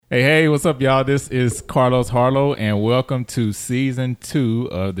Hey, what's up, y'all? This is Carlos Harlow, and welcome to Season 2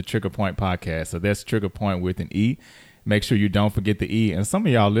 of the Trigger Point Podcast. So that's Trigger Point with an E. Make sure you don't forget the E. And some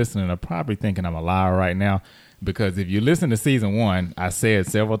of y'all listening are probably thinking I'm a liar right now, because if you listen to Season 1, I said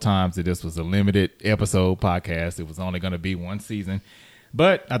several times that this was a limited episode podcast. It was only going to be one season.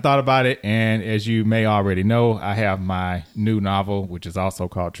 But I thought about it, and as you may already know, I have my new novel, which is also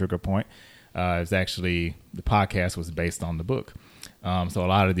called Trigger Point. It's actually, the podcast was based on the book. So a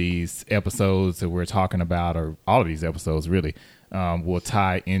lot of these episodes that we're talking about, or all of these episodes really, will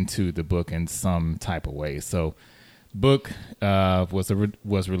tie into the book in some type of way. So book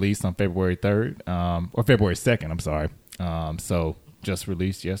was released on February 3rd, or February 2nd, I'm sorry. So just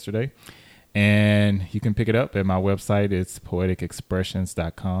released yesterday. And you can pick it up at my website. It's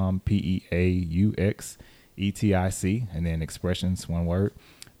poeticexpressions.com, PEAUXETIC, and then expressions, one word.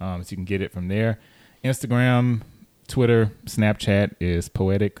 So you can get it from there. Instagram, Twitter, Snapchat is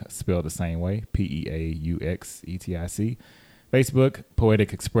Poetic, spelled the same way, PEAUXETIC. Facebook,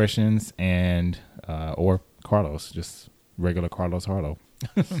 Poetic Expressions, and or Carlos, just regular Carlos Harlow.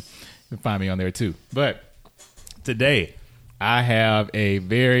 You can find me on there too. But today, I have a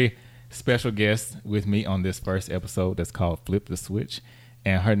very special guest with me on this first episode that's called Flip the Switch.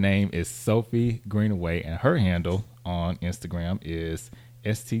 And her name is Sophie Greenaway, and her handle on Instagram is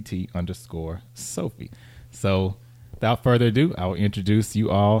STT_Sophie. So without further ado, I will introduce you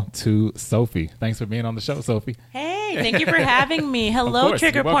all to Sophie. Thanks for being on the show, Sophie. Hey, thank you for having me. Hello,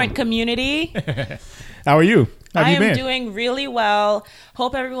 Trigger Point community. How are you? How have you been? I am doing really well.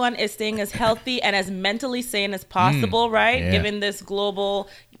 Hope everyone is staying as healthy and as mentally sane as possible, right? Yeah. Given this global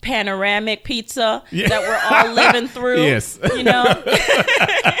panoramic pizza that we're all living through. Yes. You know,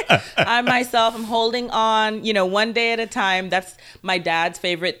 I myself am holding on, one day at a time. That's my dad's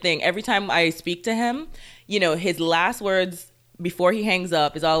favorite thing. Every time I speak to him, his last words before he hangs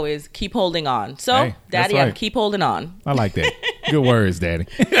up is always, keep holding on. So, hey, Daddy, right. I keep holding on. I like that. Good words, Daddy.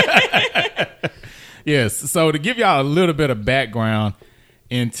 Yes. So to give y'all a little bit of background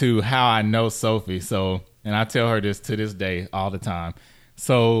into how I know Sophie. So, and I tell her this to this day all the time.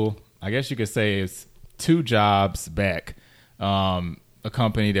 So I guess you could say it's 2 jobs back, a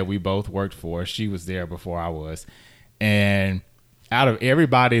company that we both worked for. She was there before I was. And out of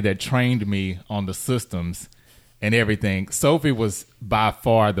everybody that trained me on the systems and everything, Sophie was by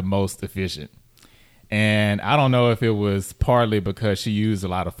far the most efficient. And I don't know if it was partly because she used a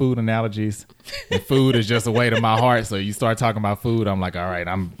lot of food analogies, and food is just a way to my heart. So you start talking about food, I'm like, all right,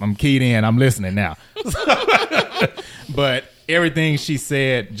 I'm keyed in, I'm listening now. But everything she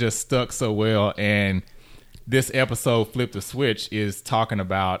said just stuck so well. And this episode, Flip the Switch, is talking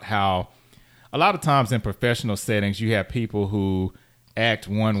about how a lot of times in professional settings, you have people who act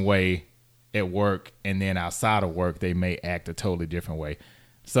one way at work, and then outside of work, they may act a totally different way.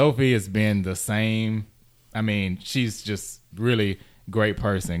 Sophie has been the same. I mean, she's just really great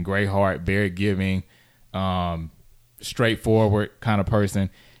person, great heart, very giving, straightforward kind of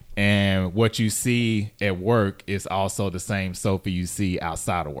person. And what you see at work is also the same Sophie you see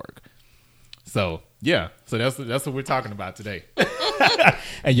outside of work. So, yeah. So that's what we're talking about today.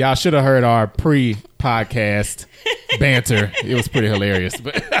 And y'all should have heard our pre-podcast banter. It was pretty hilarious.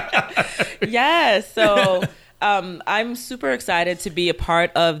 But Yes. So I'm super excited to be a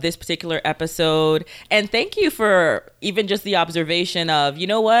part of this particular episode. And thank you for even just the observation of,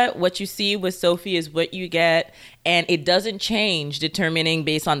 what you see with Sophie is what you get. And it doesn't change determining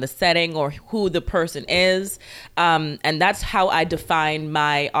based on the setting or who the person is. And that's how I define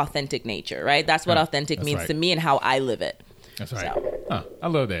my authentic nature, right? That's what authentic means to me and how I live it. That's right. So. I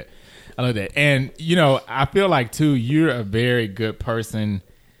love that. And, I feel like, too, you're a very good person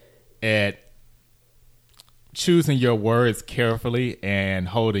at choosing your words carefully and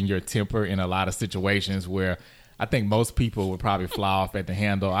holding your temper in a lot of situations where I think most people would probably fly off at the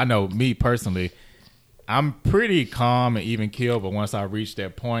handle. I know me personally, I'm pretty calm and even keeled, but once I reach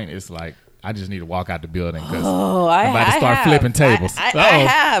that point, it's like I just need to walk out the building because I'm about to start flipping tables. I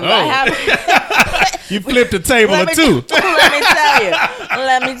have. You flipped a table or two.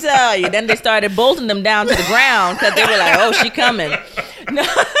 Let me tell you. Then they started bolting them down to the ground because they were like, "Oh, she coming." No.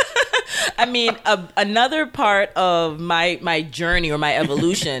 I mean, another part of my journey or my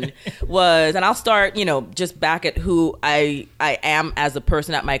evolution was, and I'll start, just back at who I am as a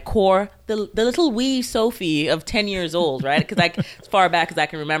person at my core, the little wee Sophie of 10 years old, right? Because as far back as I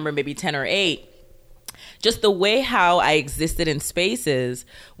can remember, maybe 10 or 8, just the way how I existed in spaces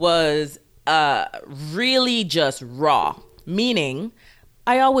was really just raw, meaning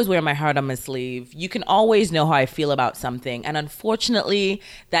I always wear my heart on my sleeve. You can always know how I feel about something. And unfortunately,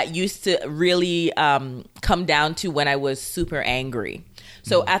 that used to really come down to when I was super angry.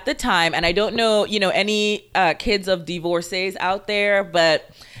 So at the time, and I don't know, any kids of divorcees out there, but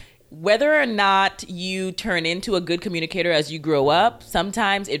whether or not you turn into a good communicator as you grow up,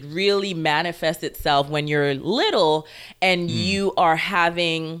 sometimes it really manifests itself when you're little and you are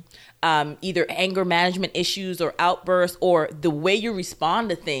having either anger management issues or outbursts, or the way you respond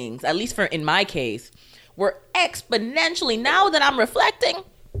to things, at least in my case, were exponentially, now that I'm reflecting,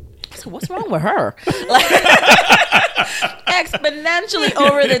 so what's wrong with her? Exponentially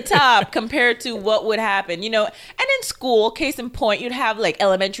over the top compared to what would happen, And in school, case in point, you'd have like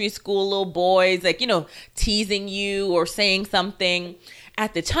elementary school little boys, like, teasing you or saying something.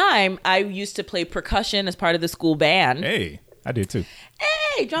 At the time, I used to play percussion as part of the school band. Hey, I did too.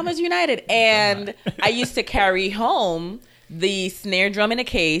 Hey, Drummers United. And I used to carry home the snare drum in a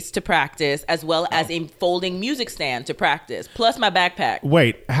case to practice, as well as a folding music stand to practice, plus my backpack.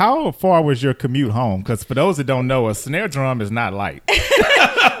 Wait, how far was your commute home? Because for those that don't know, a snare drum is not light.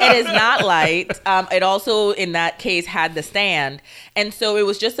 It is not light. It also, in that case, had the stand. And so it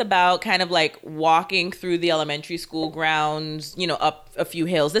was just about kind of like walking through the elementary school grounds, up a few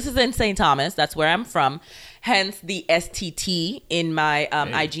hills. This is in St. Thomas. That's where I'm from. Hence the STT in my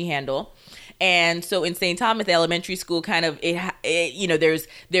IG handle. And so in St. Thomas, the elementary school kind of,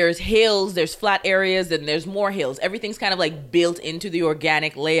 there's hills, there's flat areas, and there's more hills. Everything's kind of like built into the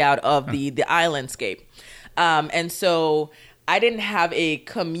organic layout of the islandscape. And so I didn't have a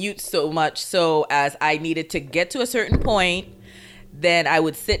commute so much so as I needed to get to a certain point. Then I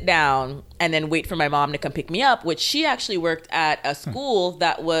would sit down and then wait for my mom to come pick me up, which she actually worked at a school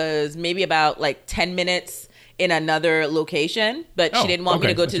that was maybe about like 10 minutes in another location, but she didn't want me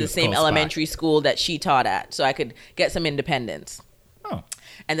to go to the same elementary school that she taught at, so I could get some independence. Oh.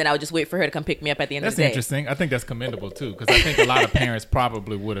 And then I would just wait for her to come pick me up at the end of the day. That's interesting. I think that's commendable too, because I think a lot of parents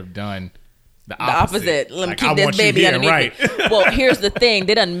probably would have done the opposite. Let me keep this baby underneath me. Well, here's the thing.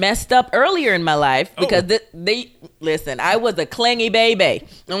 They done messed up earlier in my life because listen, I was a clingy baby.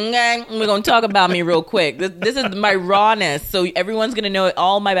 Okay? We're going to talk about me real quick. This is my rawness, so everyone's going to know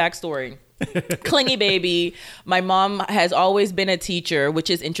all my backstory. Clingy baby. My mom has always been a teacher,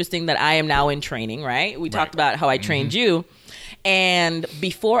 which is interesting that I am now in training, right? We talked about how I trained you. And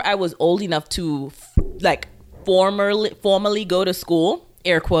before I was old enough to formally go to school,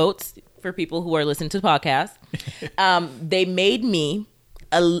 air quotes for people who are listening to the podcast, they made me,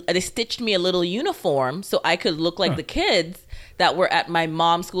 they stitched me a little uniform so I could look like the kids that were at my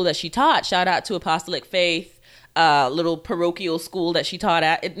mom's school that she taught. Shout out to Apostolic Faith. Little parochial school that she taught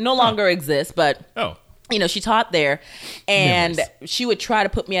at. It no longer exists, but she taught there, and she would try to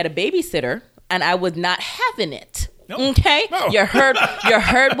put me at a babysitter, and I was not having it. Okay, you heard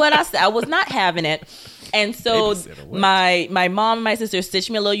what I said. I was not having it. And so my mom and my sister stitched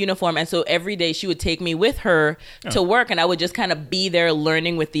me a little uniform, and so every day she would take me with her to work, and I would just kind of be there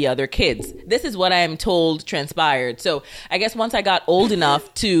learning with the other kids. This is what I am told transpired. So I guess once I got old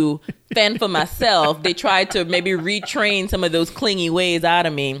enough to fend for myself, they tried to maybe retrain some of those clingy ways out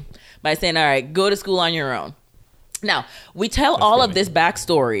of me by saying, all right, go to school on your own. Now, we tell all of this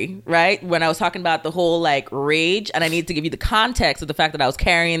backstory, right? When I was talking about the whole rage, and I need to give you the context of the fact that I was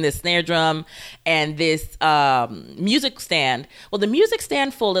carrying this snare drum and this music stand. Well, the music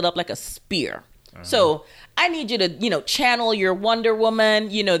stand folded up like a spear. So I need you to, channel your Wonder Woman,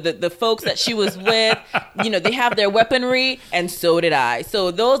 the folks that she was with, they have their weaponry, and so did I.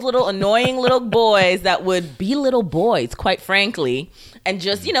 So those little annoying little boys that would be little boys, quite frankly, and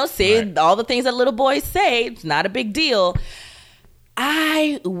just, say all the things that little boys say, it's not a big deal.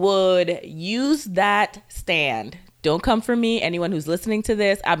 I would use that stand. Don't come for me, anyone who's listening to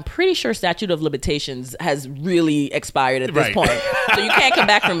this. I'm pretty sure statute of limitations has really expired at this point. So you can't come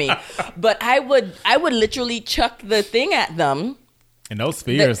back for me. But I would literally chuck the thing at them. And those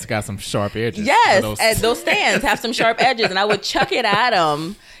spears got some sharp edges. Yes, and those stands have some sharp edges. And I would chuck it at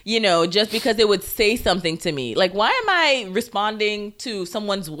them, just because it would say something to me. Like, why am I responding to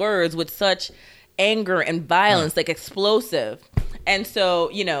someone's words with such anger and violence, like explosive? And so,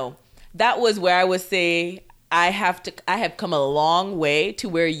 that was where I would say, I have come a long way to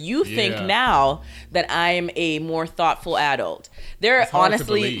where you think now that I am a more thoughtful adult. There are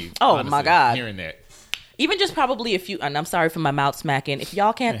honestly, my God, hearing that. Even just probably a few, and I'm sorry for my mouth smacking. If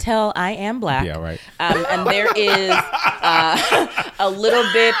y'all can't tell, I am black. Yeah, right. And there is a little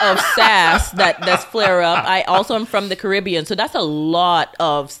bit of sass that's flare up. I also am from the Caribbean, so that's a lot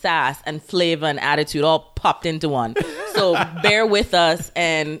of sass and flavor and attitude all popped into one. So bear with us.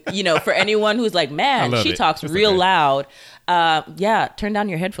 And, for anyone who's like, man, she talks real loud. Turn down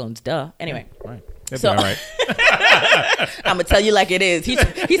your headphones. Duh. Anyway. Right. That's all right. I'm gonna tell you like it is. He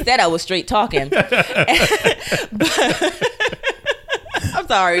said I was straight talking.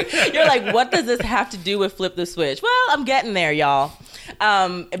 sorry. You're like, what does this have to do with flip the switch? Well, I'm getting there, y'all.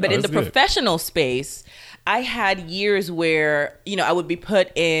 But in the professional space, I had years where, I would be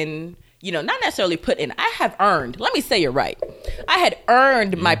put in, not necessarily put in. I have earned, let me say you're right. I had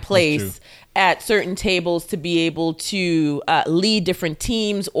earned my place at certain tables to be able to lead different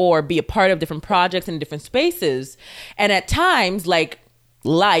teams or be a part of different projects in different spaces. And at times, like,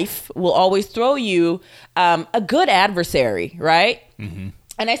 life will always throw you a good adversary, right? Mm-hmm.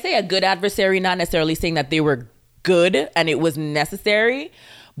 And I say a good adversary, not necessarily saying that they were good and it was necessary,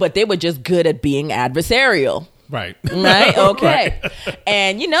 but they were just good at being adversarial. Right. Right? Okay. Right.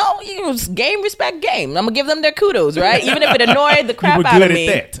 And, game, respect, game. I'm going to give them their kudos, right? Even if it annoyed the crap out of me.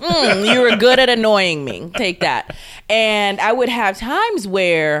 You were good at annoying me. Take that. And I would have times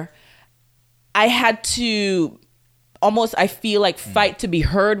where I had to almost, I feel like, fight to be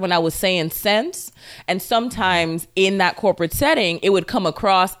heard when I was saying sense. And sometimes in that corporate setting, it would come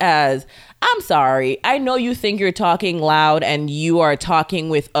across as, I'm sorry, I know you think you're talking loud and you are talking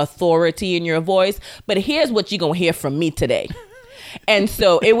with authority in your voice, but here's what you're going to hear from me today. And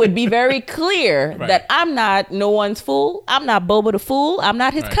so it would be very clear that I'm not no one's fool. I'm not Bobo the fool. I'm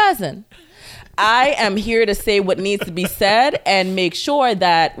not his cousin. I am here to say what needs to be said and make sure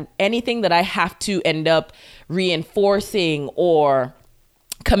that anything that I have to end up reinforcing or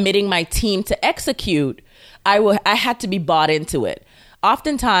committing my team to execute, I had to be bought into it.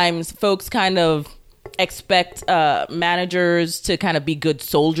 Oftentimes, folks kind of expect managers to kind of be good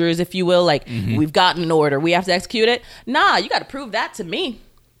soldiers, if you will. Like, we've gotten an order, we have to execute it. Nah, you got to prove that to me.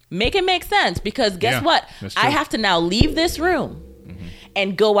 Make it make sense, because guess what? I have to now leave this room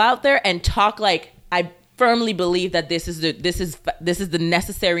and go out there and talk like I firmly believe that this is the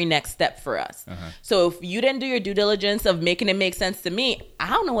necessary next step for us. So if you didn't do your due diligence of making it make sense to me, I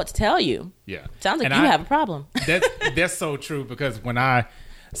don't know what to tell you. Yeah. Sounds like you have a problem. That's so true, because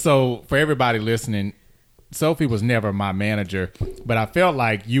so for everybody listening, Sophie was never my manager, but I felt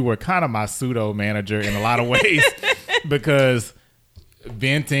like you were kind of my pseudo manager in a lot of ways because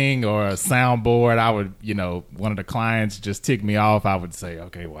venting or a soundboard, I would, one of the clients just ticked me off. I would say,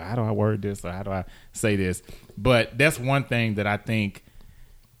 okay, well, how do I word this or how do I say this? But that's one thing that I think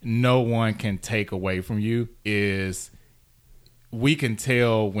no one can take away from you is we can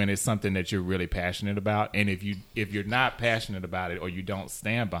tell when it's something that you're really passionate about. And if you're not passionate about it or you don't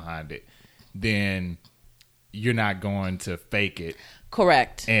stand behind it, then you're not going to fake it.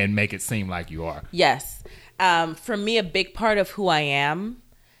 Correct. And make it seem like you are. Yes. For me, a big part of who I am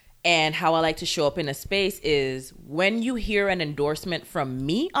and how I like to show up in a space is when you hear an endorsement from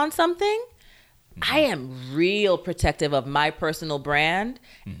me on something, I am real protective of my personal brand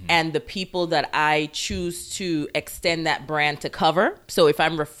and the people that I choose to extend that brand to cover. So if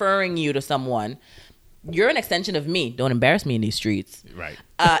I'm referring you to someone, you're an extension of me. Don't embarrass me in these streets. Right.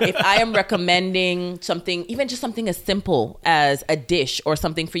 If I am recommending something, even just something as simple as a dish or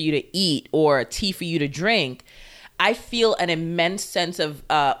something for you to eat or a tea for you to drink, I feel an immense sense of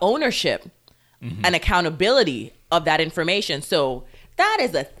ownership and accountability of that information. So that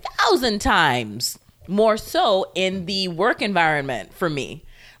is 1,000 times more so in the work environment for me.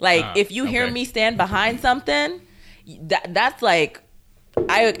 Like, if you hear me stand behind something, that's like,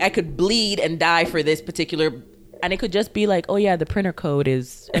 I could bleed and die for this particular, and it could just be like, oh yeah, the printer code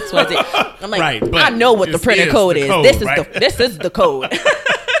is XYZ. I'm like, I know what the printer code is. This is the code.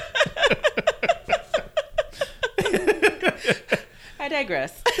 I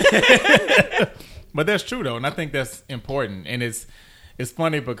digress. But that's true though, and I think that's important. And it's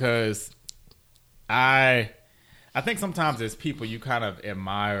funny because I think sometimes as people you kind of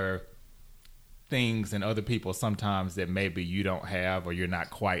admire things in other people sometimes that maybe you don't have or you're not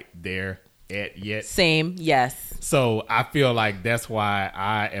quite there at yet. Same, yes. So I feel like that's why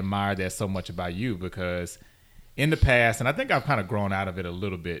I admire that so much about you, because in the past, and I think I've kind of grown out of it a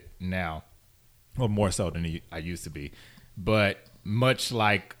little bit now, or more so than I used to be, but much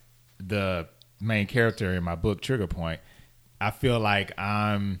like the main character in my book, Trigger Point, I feel like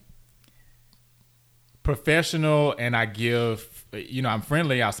I'm professional and I give, I'm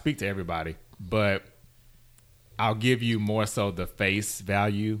friendly, I'll speak to everybody, but I'll give you more so the face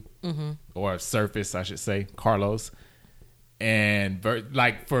value or surface, I should say, Carlos. And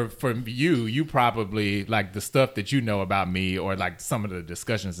like for you probably like the stuff that you know about me or like some of the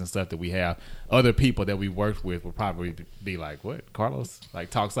discussions and stuff that we have, other people that we worked with will probably be like, what, Carlos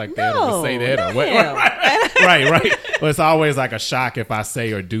like talks like that or would say that or what? Right. Well, it's always like a shock if I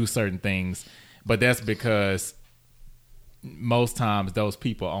say or do certain things, but that's because most times those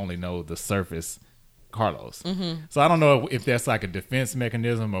people only know the surface Carlos. So I don't know if that's like a defense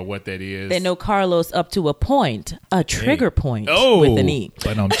mechanism or what that is. They know Carlos up to a point, a trigger point with an E.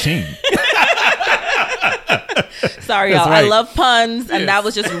 But I'm ching. Sorry, y'all. Right. I love puns, and that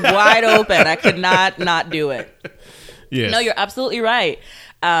was just wide open. I could not do it. Yes. No, you're absolutely right.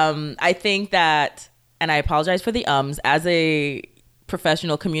 I think that, and I apologize for the ums, as a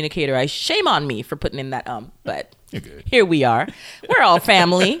professional communicator, shame on me for putting in that but You're good. here we are. We're all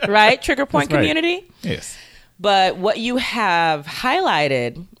family, right? Trigger point That's right. community. Yes. But what you have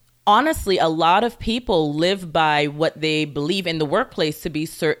highlighted, honestly, a lot of people live by what they believe in the workplace to be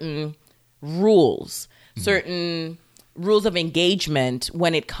certain rules, certain rules of engagement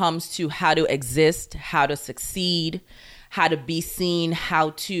when it comes to how to exist, how to succeed, how to be seen,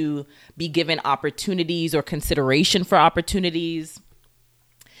 how to be given opportunities or consideration for opportunities.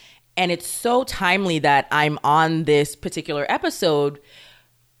 And it's so timely that I'm on this particular episode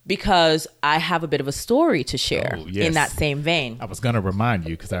because I have a bit of a story to share in that same vein. I was going to remind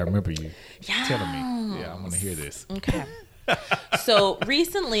you because I remember you telling me. Yeah, I want to hear this. Okay. So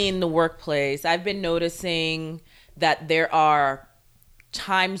recently in the workplace, I've been noticing that there are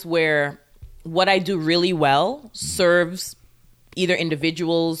times where what I do really well serves either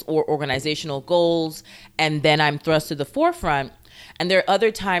individuals or organizational goals, and then I'm thrust to the forefront. And there are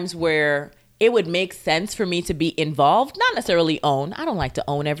other times where it would make sense for me to be involved, not necessarily own. I don't like to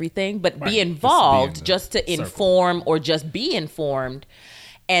own everything, but be involved just to inform or just be informed.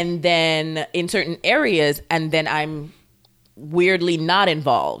 And then in certain areas, and then I'm weirdly not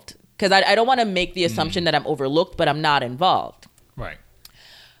involved because I don't want to make the assumption that I'm overlooked, but I'm not involved. Right.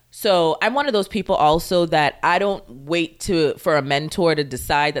 So I'm one of those people also that I don't wait for a mentor to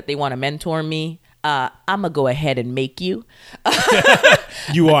decide that they want to mentor me. I'm going to go ahead and make you.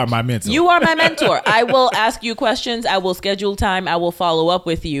 You are my mentor. You are my mentor. I will ask you questions. I will schedule time. I will follow up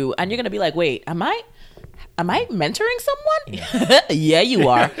with you. And you're going to be like, wait, am I mentoring someone? Yeah, you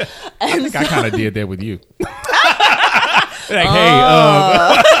are. I think I kind of did that with you. Like,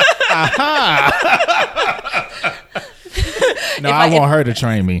 no, I want her to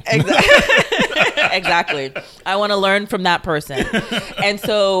train me. Exactly. I want to learn from that person. And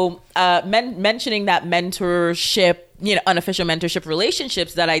so mentioning that mentorship, unofficial mentorship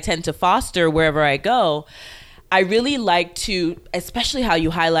relationships that I tend to foster wherever I go, I really like to, especially how you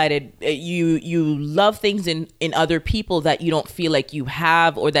highlighted, you love things in other people that you don't feel like you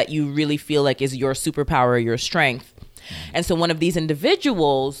have or that you really feel like is your superpower or your strength. And so one of these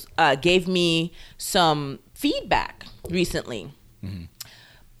individuals gave me some feedback recently. Mm-hmm.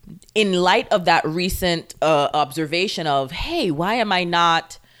 In light of that recent observation of, hey, why am I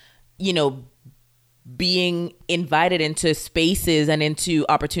not, being invited into spaces and into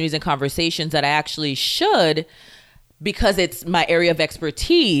opportunities and conversations that I actually should, because it's my area of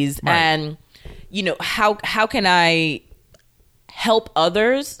expertise. Right. And, how can I help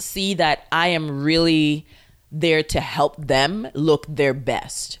others see that I am really there to help them look their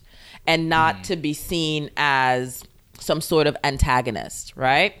best and not to be seen as some sort of antagonist,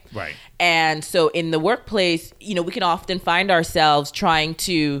 right? Right. And so in the workplace, we can often find ourselves trying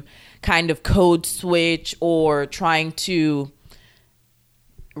to kind of code switch or trying to,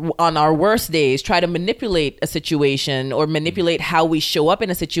 on our worst days, try to manipulate a situation or manipulate how we show up in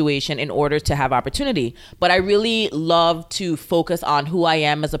a situation in order to have opportunity. But I really love to focus on who I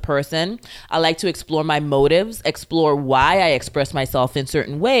am as a person. I like to explore my motives, explore why I express myself in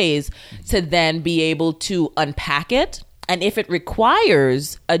certain ways, to then be able to unpack it. And if it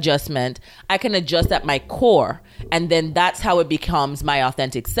requires adjustment, I can adjust at my core. And then that's how it becomes my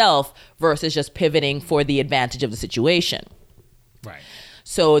authentic self versus just pivoting for the advantage of the situation. Right.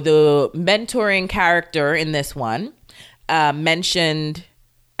 So the mentoring character in this one mentioned,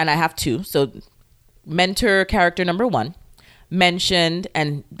 and I have two. So mentor character number one mentioned,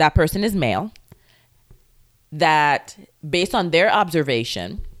 and that person is male, that based on their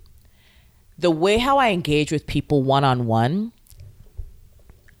observation, the way how I engage with people one-on-one,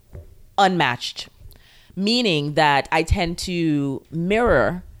 unmatched. Meaning that I tend to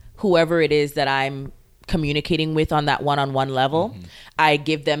mirror whoever it is that I'm communicating with on that one-on-one level. Mm-hmm. I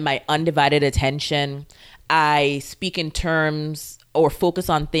give them my undivided attention. I speak in terms or focus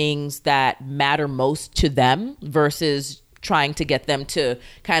on things that matter most to them versus trying to get them to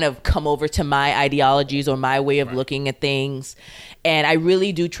kind of come over to my ideologies or my way of looking at things. And I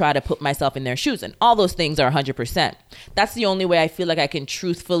really do try to put myself in their shoes. And all those things are 100%. That's the only way I feel like I can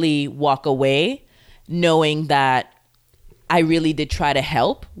truthfully walk away knowing that I really did try to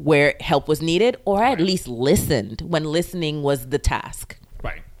help where help was needed, or I at least listened when listening was the task.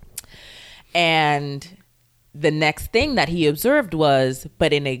 Right. And the next thing that he observed was,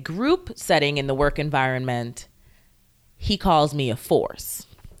 but in a group setting in the work environment, he calls me a force.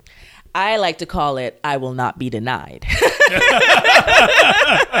 I like to call it, I will not be denied.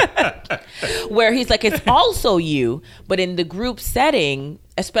 Where he's like, it's also you, but in the group setting,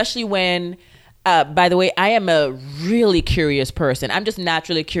 especially when, by the way, I am a really curious person. I'm just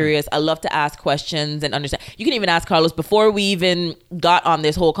naturally curious. I love to ask questions and understand. You can even ask Carlos before we even got on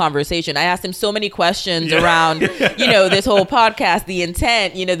this whole conversation. I asked him so many questions around, this whole podcast, the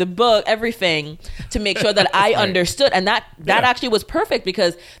intent, the book, everything, to make sure that I understood. And that actually was perfect,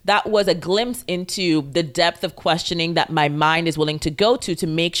 because that was a glimpse into the depth of questioning that my mind is willing to go to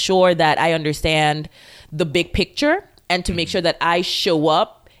make sure that I understand the big picture, and to make sure that I show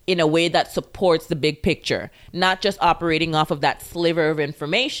up in a way that supports the big picture, not just operating off of that sliver of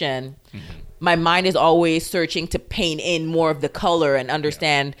information. Mm-hmm. My mind is always searching to paint in more of the color and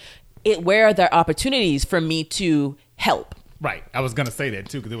understand where are there opportunities for me to help. Right. I was going to say that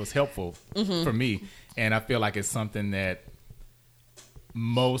too, because it was helpful for me. And I feel like it's something that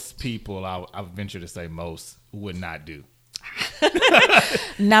most people, I would venture to say most, would not do.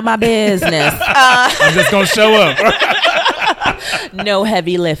 Not my business. I'm just going to show up. No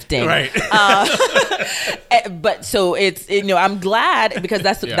heavy lifting. Right. But so it's, I'm glad, because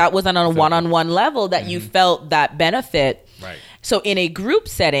that was on a one-on-one level that you felt that benefit. Right. So in a group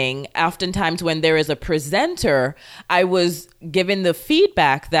setting, oftentimes when there is a presenter, I was given the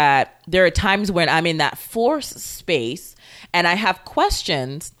feedback that there are times when I'm in that force space and I have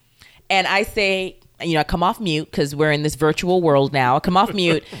questions, and I say, I come off mute because we're in this virtual world now. I come off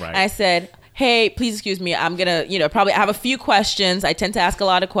mute. Right. And I said, hey, please excuse me. I'm going to, probably have a few questions. I tend to ask a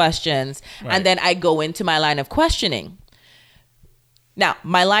lot of questions. Right. And then I go into my line of questioning. Now,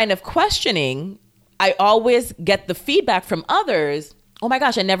 my line of questioning, I always get the feedback from others. Oh my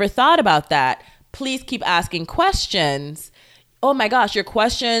gosh, I never thought about that. Please keep asking questions. Oh my gosh, your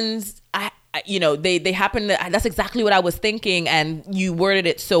questions, they happen. That's exactly what I was thinking. And you worded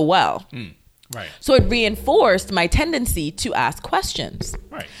it so well. Right. So it reinforced my tendency to ask questions.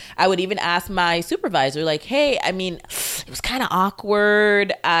 Right. I would even ask my supervisor, like, hey, it was kind of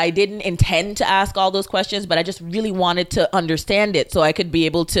awkward. I didn't intend to ask all those questions, but I just really wanted to understand it so I could be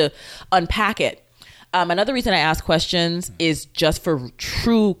able to unpack it. Another reason I ask questions is just for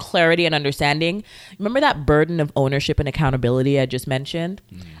true clarity and understanding. Remember that burden of ownership and accountability I just mentioned?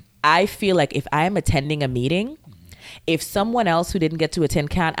 Mm-hmm. I feel like if I am attending a meeting, if someone else who didn't get to attend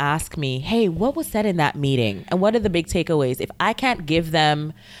can't ask me, hey, what was said in that meeting? And what are the big takeaways? If I can't give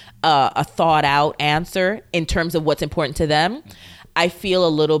them a thought out answer in terms of what's important to them, I feel a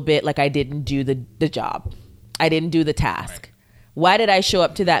little bit like I didn't do the job. I didn't do the task. Right. Why did I show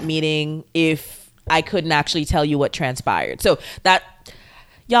up to that meeting if I couldn't actually tell you what transpired? So that,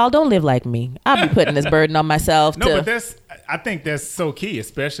 y'all don't live like me. I'll be putting this burden on myself. But I think that's so key,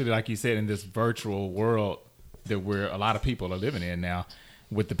 especially like you said, in this virtual world that a lot of people are living in now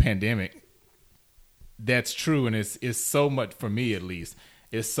with the pandemic. That's true. And it's so much, for me at least,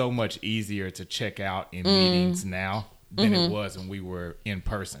 it's so much easier to check out in meetings now than it was when we were in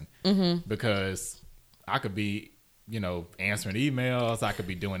person. Because I could be, answering emails, I could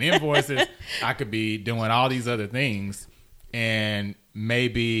be doing invoices, I could be doing all these other things, and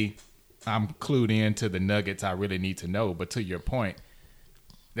maybe I'm clued into the nuggets I really need to know. But to your point,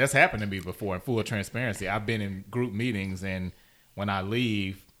 that's happened to me before, in full transparency. I've been in group meetings, and when I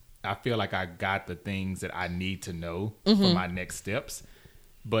leave, I feel like I got the things that I need to know for my next steps.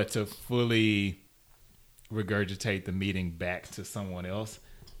 But to fully regurgitate the meeting back to someone else,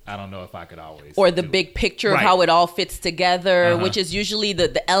 I don't know if I could always. Or the big picture of how it all fits together, which is usually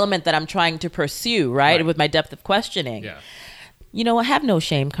the element that I'm trying to pursue, right? With my depth of questioning. Yeah. I have no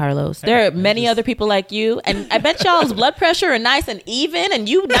shame, Carlos. There are many other people like you, and I bet y'all's blood pressure are nice and even, and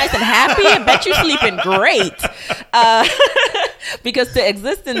you nice and happy. I bet you're sleeping great. Because to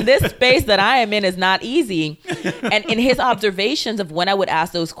exist in this space that I am in is not easy. And in his observations of when I would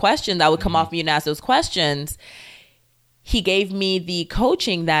ask those questions, I would come off mute and ask those questions. He gave me the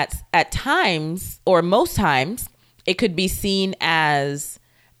coaching that at times, or most times, it could be seen as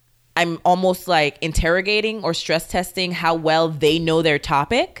I'm almost like interrogating or stress testing how well they know their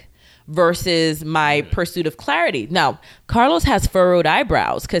topic versus my pursuit of clarity. Now, Carlos has furrowed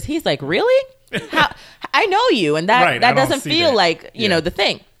eyebrows because he's like, really? How? I know you. And that doesn't feel like, the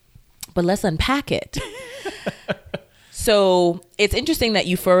thing. But let's unpack it. So it's interesting that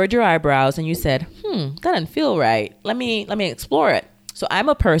you furrowed your eyebrows and you said, that doesn't feel right. Let me explore it. So I'm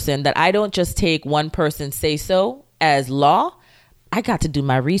a person that I don't just take one person say so as law. I got to do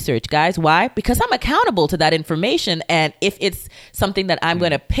my research, guys. Why? Because I'm accountable to that information. And if it's something that I'm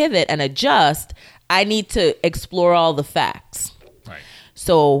going to pivot and adjust, I need to explore all the facts. Right.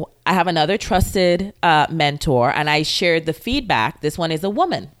 So I have another trusted mentor, and I shared the feedback. This one is a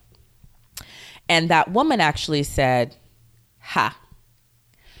woman. And that woman actually said,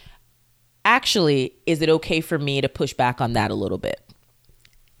 actually, is it okay for me to push back on that a little bit?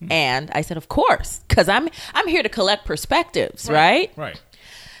 And I said, of course, because I'm here to collect perspectives, right? Right.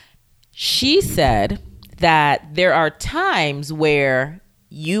 She said that there are times where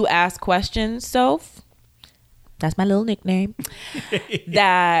you ask questions, Soph, that's my little nickname,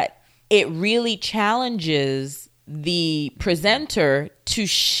 that it really challenges the presenter to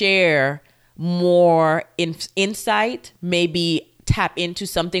share more insight, maybe tap into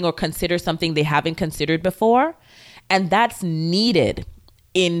something or consider something they haven't considered before. And that's needed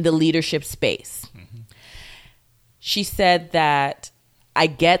in the leadership space. Mm-hmm. She said that I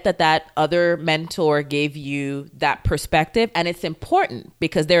get that other mentor gave you that perspective, and it's important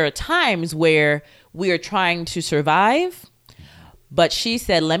because there are times where we are trying to survive. But she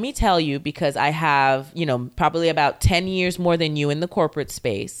said, let me tell you, because I have, probably about 10 years more than you in the corporate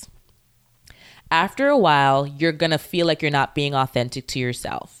space. After a while, you're going to feel like you're not being authentic to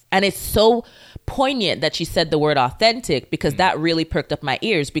yourself. And it's so poignant that she said the word authentic, because that really perked up my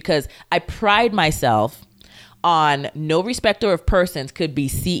ears, because I pride myself on no respecter of persons, could be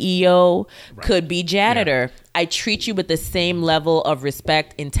CEO, right, could be janitor. Yeah. I treat you with the same level of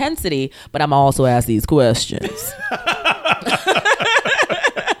respect, intensity, but I'm also asked these questions.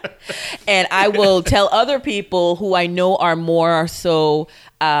 And I will tell other people who I know are more so,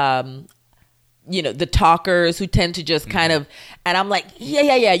 the talkers who tend to just kind of, and I'm like,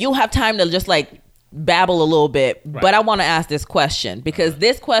 yeah, you'll have time to just like babble a little bit, right, but I want to ask this question, because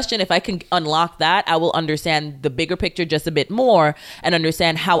this question, if I can unlock that, I will understand the bigger picture just a bit more and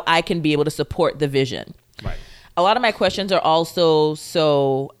understand how I can be able to support the vision. Right. A lot of my questions are also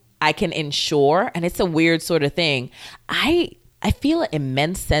so I can ensure, and it's a weird sort of thing, I feel an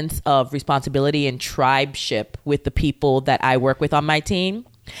immense sense of responsibility and tribeship with the people that I work with on my team.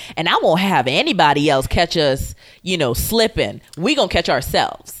 And I won't have anybody else catch us, slipping. We gonna catch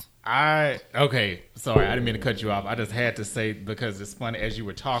ourselves. Okay, sorry, I didn't mean to cut you off. I just had to say, because it's funny, as you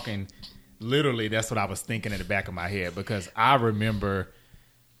were talking, literally that's what I was thinking in the back of my head, because I remember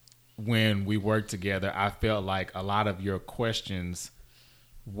when we worked together, I felt like a lot of your questions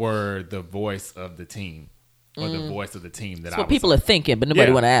were the voice of the team, or the voice of the team. That's what people are thinking, but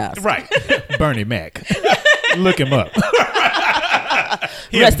nobody want to ask. Right. Bernie Mac. Look him up.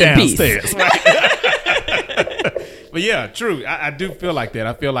 Rest in peace. But yeah, true. I do feel like that.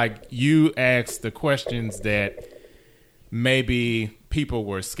 I feel like you asked the questions that maybe people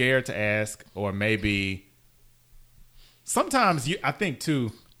were scared to ask, or maybe sometimes I think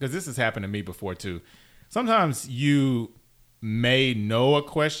too, because this has happened to me before too. Sometimes you may know a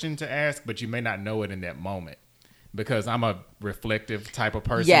question to ask, but you may not know it in that moment, because I'm a reflective type of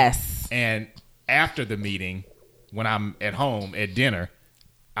person. Yes. And after the meeting, when I'm at home at dinner,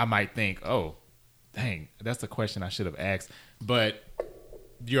 I might think, oh, dang, that's the question I should have asked. But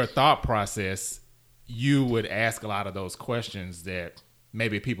your thought process, you would ask a lot of those questions that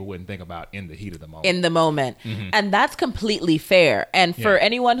maybe people wouldn't think about in the heat of the moment. Mm-hmm. And that's completely fair. And for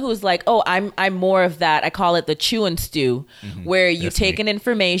anyone who's like, oh, I'm more of that, I call it the chew and stew, where you take an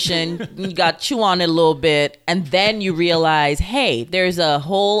information, you got to chew on it a little bit, and then you realize, hey, there's a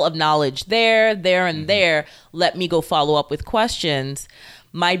hole of knowledge there, and there. Let me go follow up with questions.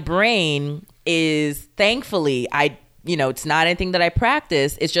 My brain is, thankfully, it's not anything that I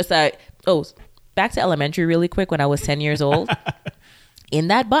practice. It's just back to elementary really quick, when I was 10 years old. In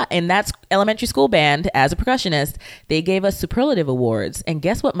that elementary school band, as a percussionist, they gave us superlative awards. And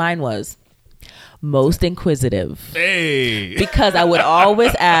guess what mine was? Most inquisitive. Hey. Because I would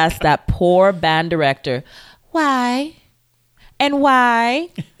always ask that poor band director, why? And why?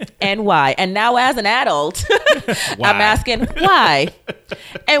 And why? And now as an adult, I'm asking why?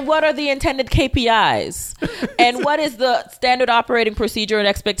 And what are the intended KPIs? And what is the standard operating procedure and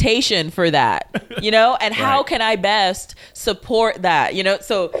expectation for that? And how can I best support that?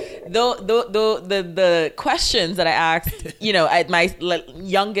 So the questions that I asked, at my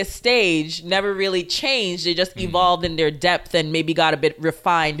youngest stage never really changed. They just evolved in their depth and maybe got a bit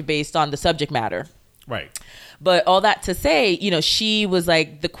refined based on the subject matter. Right. But all that to say, she was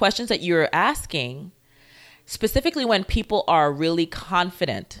like, the questions that you're asking, specifically when people are really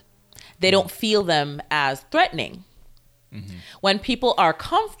confident, they don't feel them as threatening. Mm-hmm. When people are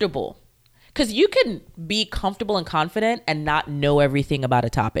comfortable, because you can be comfortable and confident and not know everything about a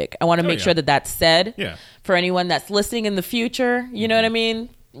topic. I want to make sure that that's said for anyone that's listening in the future. You know what I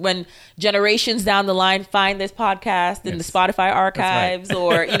mean? when generations down the line find this podcast in the Spotify archives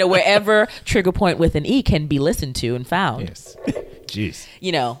or, wherever Trigger Point with an E can be listened to and found. Yes. Jeez.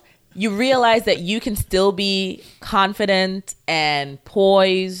 You realize that you can still be confident and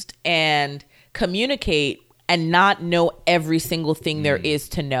poised and communicate and not know every single thing there is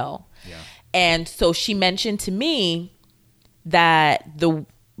to know. Yeah. And so she mentioned to me that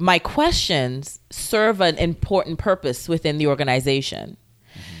my questions serve an important purpose within the organization.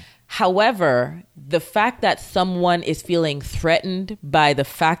 However, the fact that someone is feeling threatened by the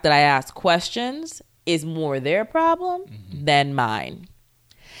fact that I ask questions is more their problem than mine.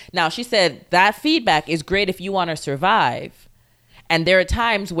 Now, she said that feedback is great if you want to survive. And there are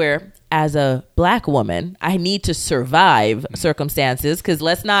times where, as a Black woman, I need to survive circumstances, because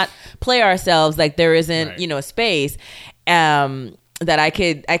let's not play ourselves like there isn't, a space that I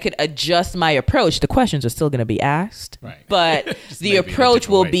could adjust my approach. The questions are still going to be asked, but the approach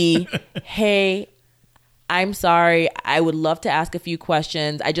will be, hey, I'm sorry, I would love to ask a few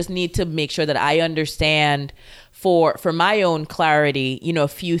questions. I just need to make sure that I understand for my own clarity, a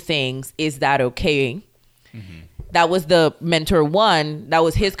few things. Is that okay? That was the mentor one. That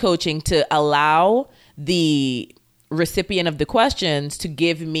was his coaching, to allow the recipient of the questions to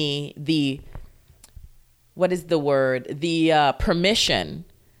give me the permission.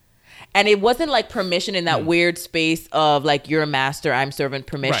 And it wasn't like permission in that weird space of like, you're a master, I'm servant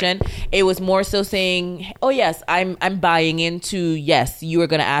permission. Right. It was more so saying, oh yes, I'm buying into, yes, you are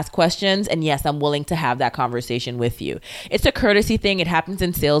going to ask questions, and yes, I'm willing to have that conversation with you. It's a courtesy thing. It happens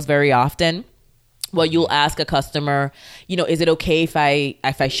in sales very often. Well, you'll ask a customer, is it okay if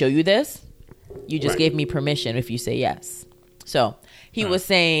I show you this? You just gave me permission if you say yes. So he was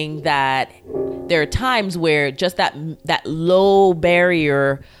saying that there are times where just that low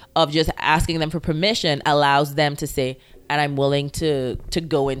barrier of just asking them for permission allows them to say, and I'm willing to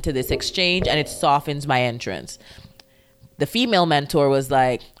go into this exchange, and it softens my entrance. The female mentor was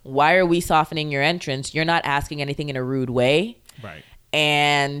like, why are we softening your entrance? You're not asking anything in a rude way. Right.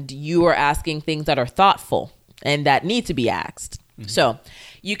 And you are asking things that are thoughtful and that need to be asked. So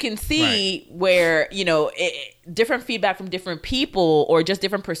you can see where, different feedback from different people or just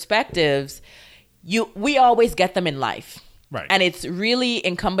different perspectives, we always get them in life. Right. And it's really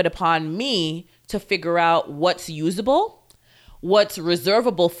incumbent upon me to figure out what's usable, what's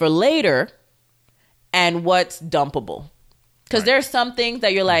reservable for later, and what's dumpable. Because there's some things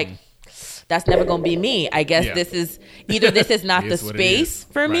that you're like, that's never going to be me. I guess this is not the space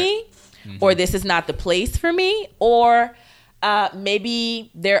for me, or this is not the place for me, or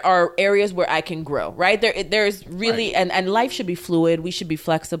maybe there are areas where I can grow, right? There's really, and life should be fluid. We should be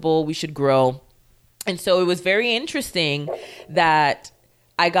flexible. We should grow. And so it was very interesting that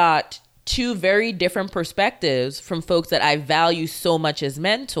I got two very different perspectives from folks that I value so much as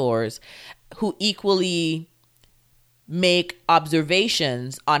mentors, who equally make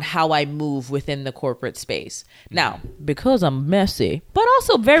observations on how I move within the corporate space. Now, because I'm messy, but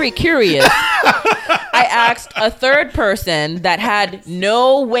also very curious, I asked a third person that had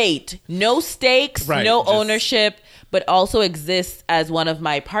no weight, no stakes, no ownership, but also exists as one of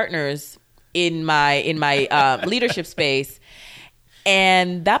my partners in my leadership space.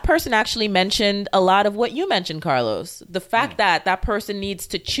 And that person actually mentioned a lot of what you mentioned, Carlos. The fact that person needs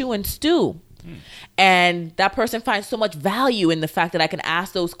to chew and stew. And that person finds so much value in the fact that I can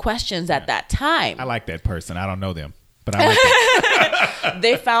ask those questions at that time. I like that person. I don't know them, but I like them.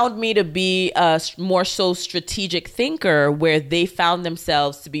 They found me to be a more so strategic thinker, where they found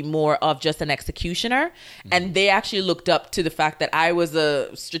themselves to be more of just an executioner. And they actually looked up to the fact that I was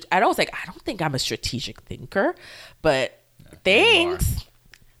I don't think I'm a strategic thinker, but thanks.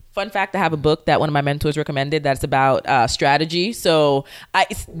 Fun fact, I have a book that one of my mentors recommended that's about strategy. So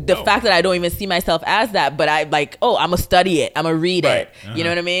the fact that I don't even see myself as that, but I'm like, I'm going to study it. I'm going to read it. You know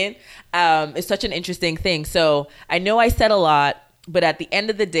what I mean? It's such an interesting thing. So I know I said a lot, but at the end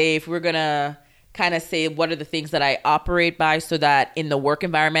of the day, if we're going to kind of say what are the things that I operate by, so that in the work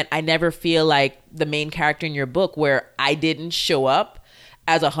environment, I never feel like the main character in your book, where I didn't show up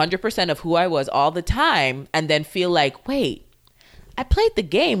as 100% of who I was all the time, and then feel like, wait, I played the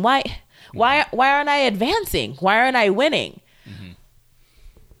game. Why aren't I advancing? Why aren't I winning?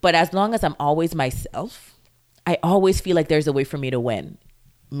 But as long as I'm always myself, I always feel like there's a way for me to win.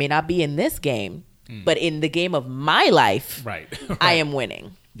 May not be in this game, but in the game of my life, I am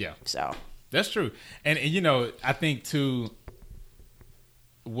winning. Yeah. So that's true. And I think too,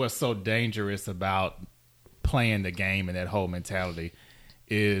 what's so dangerous about playing the game and that whole mentality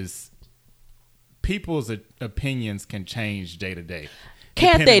is people's opinions can change day to day.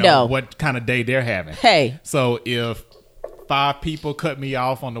 Can't they though? What kind of day they're having. Hey. So if 5 people cut me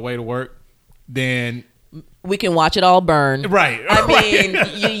off on the way to work, then we can watch it all burn. Right. I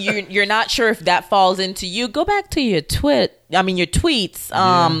mean, you're not sure if that falls into you. Go back to your tweets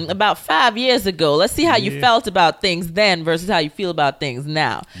about 5 years ago. Let's see how you felt about things then versus how you feel about things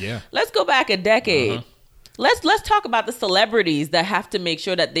now. Yeah. Let's go back a decade. Let's talk about the celebrities that have to make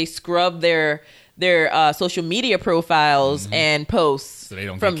sure that they scrub their social media profiles and posts so they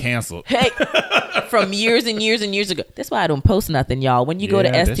don't get canceled. From years and years and years ago. That's why I don't post nothing, y'all. When you go to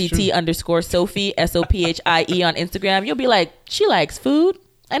STT_Sophie, SOPHIE on Instagram, you'll be like, she likes food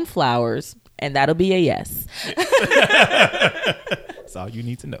and flowers. And that'll be a yes. That's all you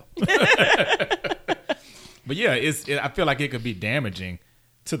need to know. But yeah, I feel like it could be damaging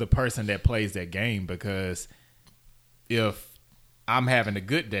to the person that plays that game, because if I'm having a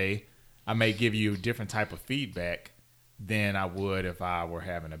good day, I may give you a different type of feedback than I would if I were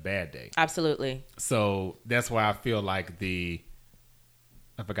having a bad day. Absolutely. So that's why I feel like I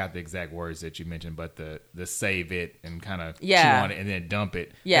forgot the exact words that you mentioned, but the save it and kind of chew on it and then dump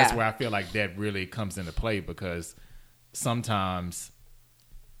it. Yeah. That's where I feel like that really comes into play, because sometimes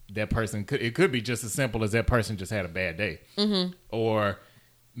that person it could be just as simple as that person just had a bad day. Mm-hmm. Or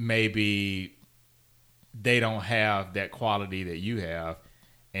maybe they don't have that quality that you have,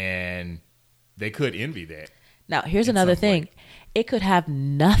 and they could envy that. Now, here's another thing. It could have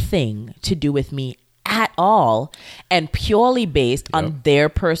nothing to do with me at all, and purely based on their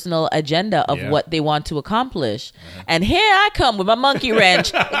personal agenda of what they want to accomplish. And here I come with my monkey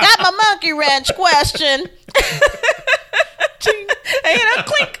wrench. I got my monkey wrench question. And,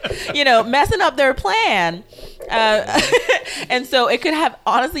 clink, messing up their plan. And so it could have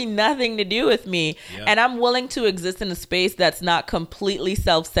honestly nothing to do with me. Yep. And I'm willing to exist in a space that's not completely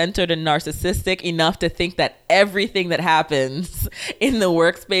self-centered and narcissistic enough to think that everything that happens in the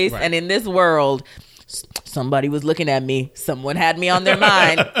workspace and in this world, somebody was looking at me, someone had me on their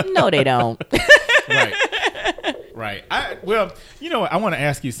mind. No, they don't. Right. I want to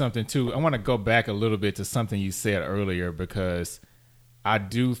ask you something too. I want to go back a little bit to something you said earlier, because I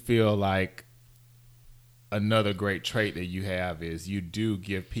do feel like another great trait that you have is you do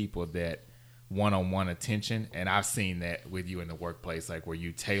give people that one-on-one attention. And I've seen that with you in the workplace, like where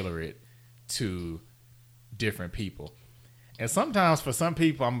you tailor it to different people. And sometimes for some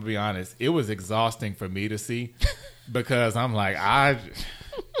people, I'm going to be honest, it was exhausting for me to see, because I'm like, I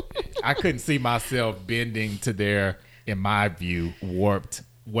couldn't see myself bending to their, in my view, warped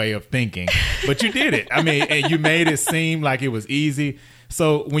way of thinking. But you did it. I mean, and you made it seem like it was easy.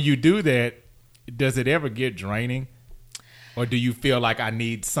 So when you do that, does it ever get draining? Or do you feel like I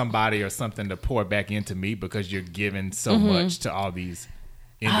need somebody or something to pour back into me because you're giving so much to all these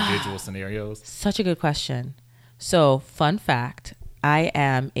individual scenarios? Such a good question. So, fun fact, I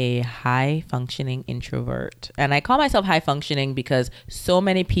am a high-functioning introvert. And I call myself high-functioning because so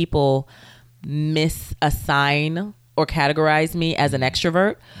many people misassign or categorize me as an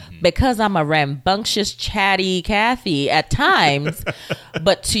extrovert because I'm a rambunctious, chatty Kathy at times.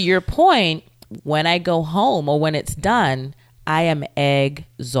 But to your point, when I go home or when it's done, I am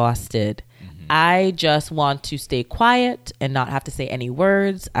exhausted. I just want to stay quiet and not have to say any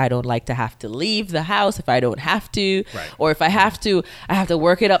words. I don't like to have to leave the house if I don't have to. Right. Or if I have to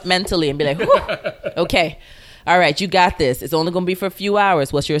work it up mentally and be like, okay, all right, you got this. It's only going to be for a few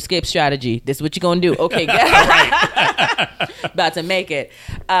hours. What's your escape strategy? This is what you're going to do. Okay, about to make it.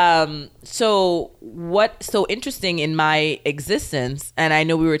 So what's so interesting in my existence, and I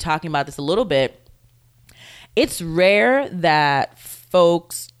know we were talking about this a little bit, it's rare that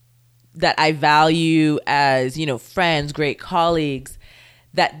folks that I value as, friends, great colleagues,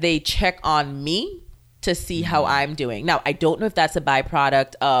 that they check on me to see how I'm doing. Now, I don't know if that's a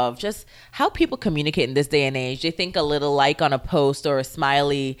byproduct of just how people communicate in this day and age. They think a little like on a post or a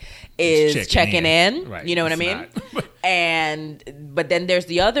smiley is checking in. Right. You know what I mean? But then there's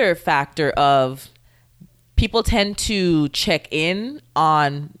the other factor of people tend to check in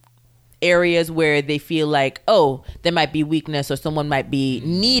on areas where they feel like, oh, there might be weakness or someone might be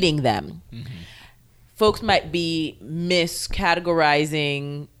needing them. Folks might be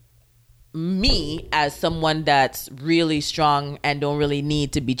miscategorizing me as someone that's really strong and don't really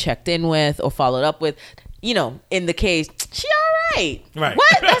need to be checked in with or followed up with. In the case, she all right. Right.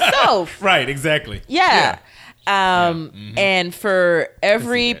 What? That's so. Right, exactly. Yeah. And for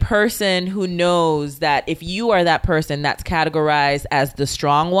every person who knows that if you are that person that's categorized as the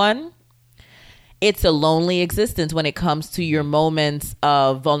strong one, it's a lonely existence when it comes to your moments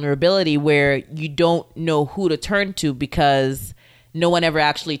of vulnerability where you don't know who to turn to because no one ever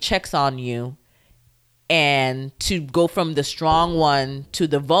actually checks on you. And to go from the strong one to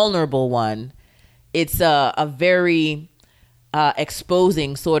the vulnerable one, it's a very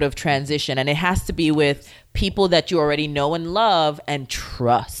exposing sort of transition. And it has to be with people that you already know and love and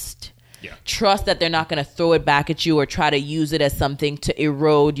trust. Yeah. Trust that they're not going to throw it back at you or try to use it as something to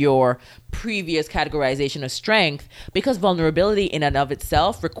erode your previous categorization of strength, because vulnerability in and of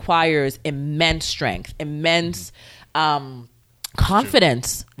itself requires immense strength, immense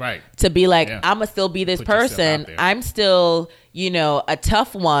confidence. Right. To be like, I'm going to still be this Put yourself person. out there. I'm still, a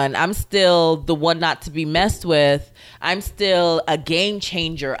tough one. I'm still the one not to be messed with. I'm still a game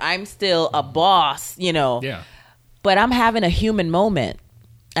changer. I'm still a boss, Yeah. But I'm having a human moment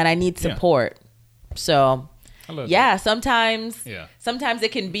and I need support. So sometimes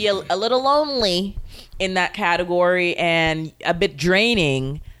it can be a little lonely in that category and a bit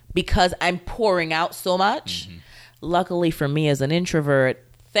draining because I'm pouring out so much. Mm-hmm. Luckily for me as an introvert,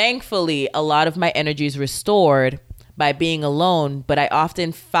 thankfully, a lot of my energy is restored by being alone, but I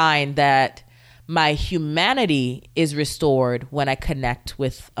often find that my humanity is restored when I connect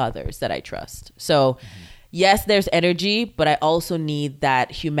with others that I trust. So yes, there's energy, but I also need that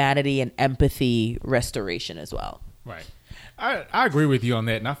humanity and empathy restoration as well. Right. I agree with you on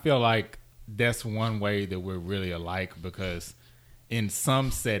that. And I feel like that's one way that we're really alike, because in some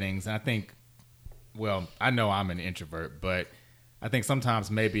settings, I think, well, I know I'm an introvert, but I think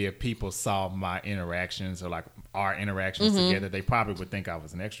sometimes maybe if people saw my interactions or like our interactions together, they probably would think I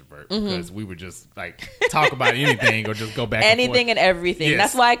was an extrovert because we would just like talk about anything or just go back anything and everything. Yes.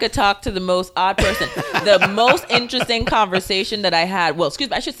 That's why I could talk to the most odd person. The most interesting conversation that I had,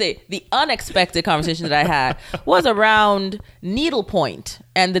 I should say the unexpected conversation that I had was around needlepoint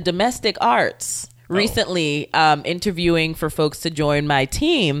and the domestic arts. Recently, interviewing for folks to join my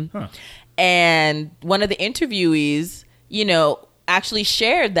team. And one of the interviewees, actually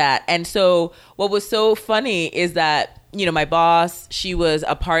shared that. And so what was so funny is that, my boss, she was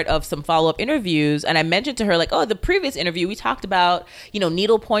a part of some follow-up interviews. And I mentioned to her like, the previous interview, we talked about,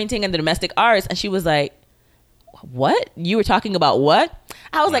 needle pointing and the domestic arts. And she was like, what? You were talking about what?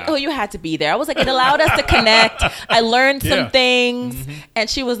 I was like, you had to be there. I was like, it allowed us to connect. I learned some things. Mm-hmm. And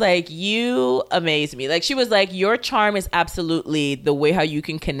she was like, you amaze me. Like, she was like, your charm is absolutely the way how you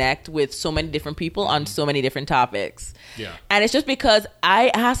can connect with so many different people on so many different topics. Yeah. And it's just because I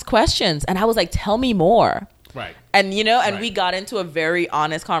asked questions and I was like, tell me more. Right. And, we got into a very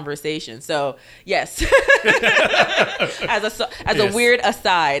honest conversation. So, yes. as a weird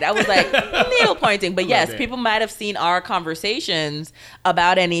aside, I was like, needle pointing. But yes, people might have seen our conversations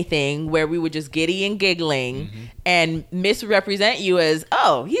about anything where we were just giddy and giggling and misrepresent you as,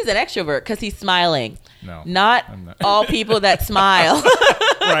 he's an extrovert because he's smiling. No. Not all people that smile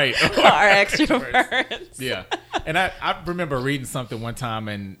right. are extroverts. Yeah. And I remember reading something one time,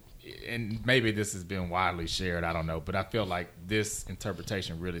 and maybe this has been widely shared, I don't know, but I feel like this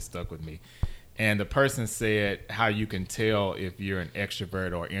interpretation really stuck with me. And the person said how you can tell if you're an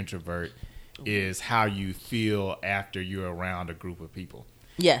extrovert or introvert is how you feel after you're around a group of people.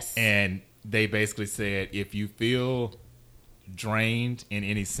 Yes. And they basically said if you feel drained in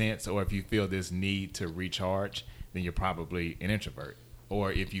any sense, or if you feel this need to recharge, then you're probably an introvert.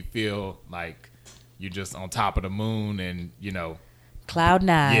 Or if you feel like you're just on top of the moon and, Cloud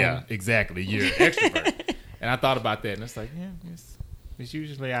nine. Yeah, exactly. You're an extrovert. And I thought about that, and it's like, it's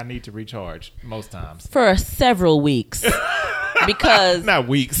usually I need to recharge most times. For several weeks. Because... Not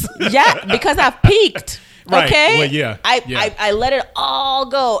weeks. Yeah, because I've peaked. Right. Okay? Well, yeah. I let it all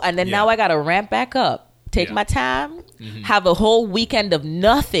go, and then now I got to ramp back up. Take my time, have a whole weekend of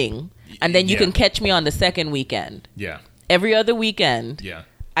nothing, and then you can catch me on the second weekend. Yeah. Every other weekend. Yeah.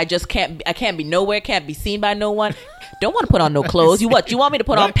 I can't be nowhere, can't be seen by no one. Don't want to put on no clothes. You want me to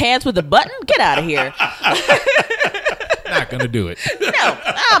put on pants with a button? Get out of here. Not going to do it. No,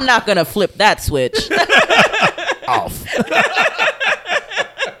 I'm not going to flip that switch. Off.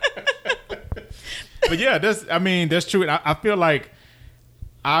 But yeah, that's true. And I feel like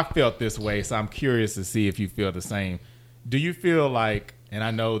I felt this way, so I'm curious to see if you feel the same. Do you feel like, and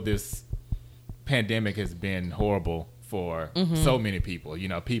I know this pandemic has been horrible for so many people.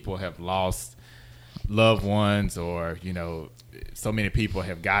 People have lost loved ones, or, so many people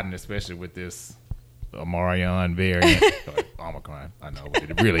have gotten, especially with this Omicron variant, or Omicron. I know what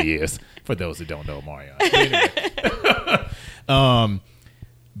it really is for those that don't know Omicron. Anyway.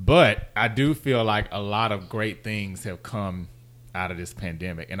 But I do feel like a lot of great things have come out of this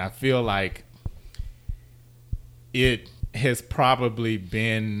pandemic. And I feel like it has probably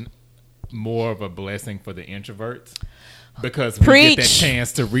been more of a blessing for the introverts, because we get that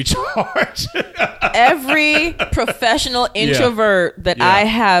chance to recharge. Every professional introvert that I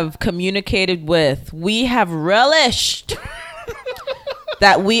have communicated with, we have relished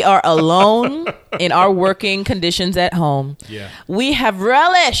that we are alone in our working conditions at home, we have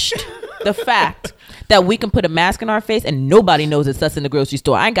relished the fact that we can put a mask on our face and nobody knows it's us in the grocery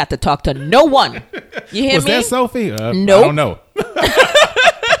store. I ain't got to talk to no one. You hear Was me? that Sophie? Nope. I don't know.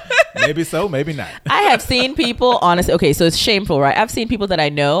 Maybe so, maybe not. I have seen people, honestly, okay, so it's shameful, right? I've seen people that I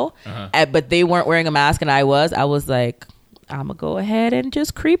know, but they weren't wearing a mask and I was like, I'm going to go ahead and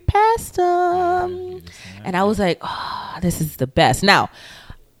just creep past them. And I was like, oh, this is the best. Now,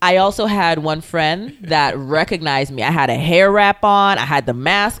 I also had one friend that recognized me. I had a hair wrap on. I had the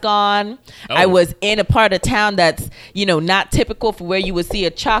mask on. Oh. I was in a part of town that's, not typical for where you would see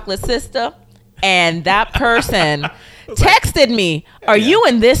a chocolate sister. And that person texted me, are you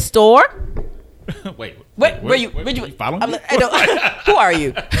in this store? Wait, where you following me? Who are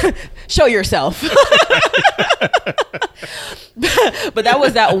you? Show yourself. But that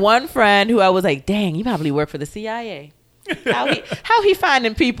was that one friend who I was like, dang, you probably work for the CIA. How he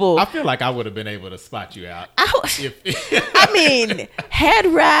finding people? I feel like I would have been able to spot you out. Head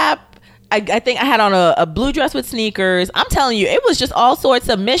wrap. I think I had on a blue dress with sneakers. I'm telling you, it was just all sorts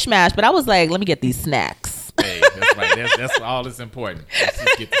of mishmash. But I was like, let me get these snacks. Hey, that's right. That's all that's important. Let's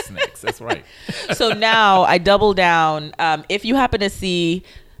just get the snacks. That's right. So now I double down. If you happen to see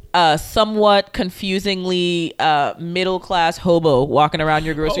somewhat confusingly middle class hobo walking around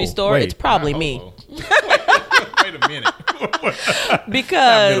your grocery store, it's probably me. Wait a minute.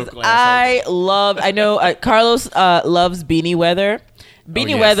 Because I know Carlos loves beanie weather.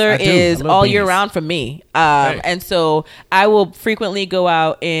 Beanie weather is all year round for me. And so I will frequently go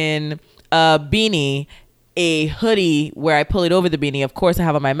out in a beanie, a hoodie where I pull it over the beanie. Of course, I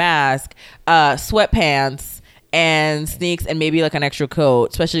have on my mask, sweatpants, and sneaks, and maybe like an extra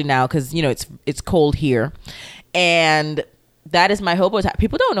coat, especially now because it's cold here. And that is my hobo type.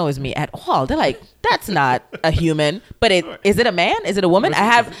 People don't know it's me at all. They're like, that's not a human. But is it a man? Is it a woman? I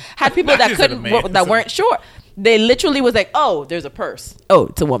have had people that weren't sure. They literally was like, oh, there's a purse. Oh,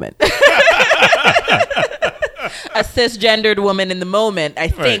 it's a woman. A cisgendered woman in the moment. I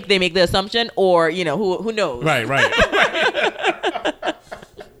think they make the assumption, or who knows? Right. I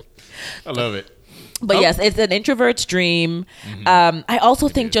love it. But yes, it's an introvert's dream. Mm-hmm. I also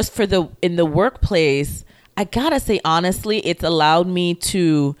think just in the workplace, I gotta say honestly, it's allowed me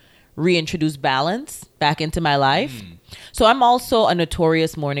to reintroduce balance back into my life. So I'm also a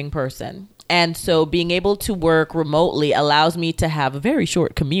notorious morning person. And so being able to work remotely allows me to have a very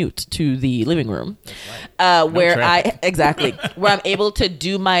short commute to the living room. That's right. Where I'm able to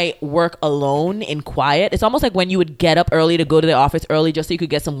do my work alone in quiet. It's almost like when you would get up early to go to the office early just so you could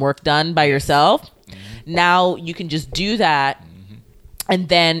get some work done by yourself. Mm-hmm. Now you can just do that. Mm-hmm. And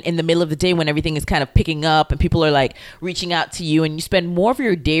then in the middle of the day when everything is kind of picking up and people are like reaching out to you and you spend more of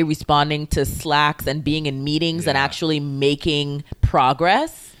your day responding to Slacks and being in meetings and actually making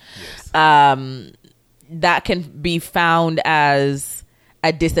progress. Yes. That can be found as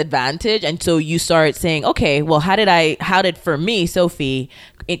a disadvantage. And so you start saying, okay, well, how did for me, Sophie,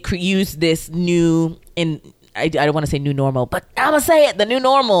 use this I don't want to say new normal, but I'm going to say it, the new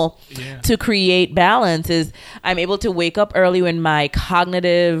normal to create balance is I'm able to wake up early when my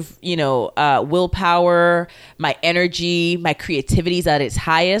cognitive, willpower, my energy, my creativity is at its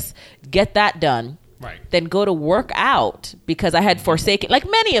highest, get that done. Right. Then go to work out because I had forsaken, like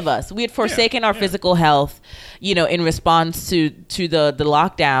many of us, we had forsaken our physical health, in response to the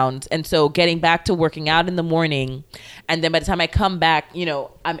lockdowns. And so getting back to working out in the morning. And then by the time I come back,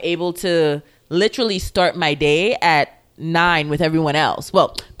 I'm able to literally start my day at 9 with everyone else.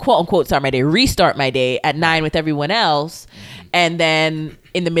 Well, quote unquote, restart my day at 9 with everyone else. And then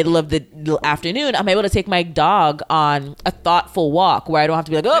in the middle of the afternoon, I'm able to take my dog on a thoughtful walk where I don't have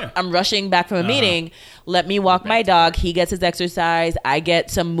to be like, I'm rushing back from a meeting. Let me walk my dog. He gets his exercise. I get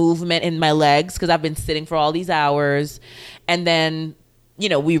some movement in my legs because I've been sitting for all these hours. And then,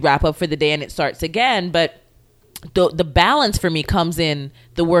 we wrap up for the day and it starts again. But the balance for me comes in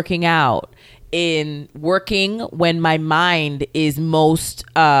the working out, in working when my mind is most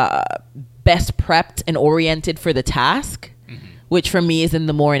best prepped and oriented for the task, which for me is in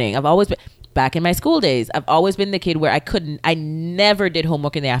the morning. I've always been, back in my school days, I've always been the kid where I never did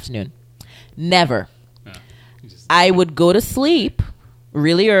homework in the afternoon. Never. I would go to sleep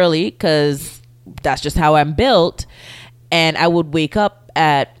really early because that's just how I'm built. And I would wake up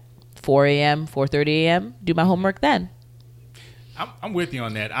at 4 a.m., 4:30 a.m., do my homework then. I'm with you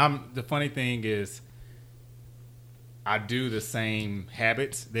on that. The funny thing is I do the same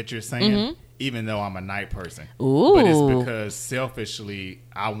habits that you're saying. Mm-hmm. even though I'm a night person. Ooh. But it's because selfishly,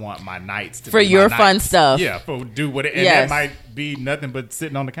 I want my nights to for be your my fun nights. stuff. Yeah, for do what it, and Yes. that might be nothing but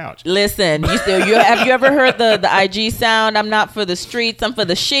sitting on the couch. Listen, have you ever heard the IG sound? I'm not for the streets, I'm for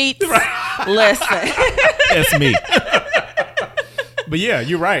the sheets. Listen. That's me. But yeah,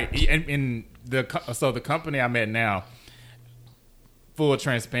 you're right. In the company I'm at now, full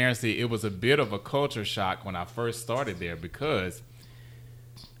transparency, it was a bit of a culture shock when I first started there because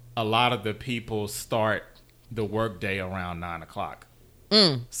a lot of the people start the workday around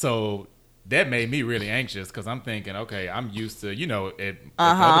 9:00. So that made me really anxious because I'm thinking, okay, I'm used to, at the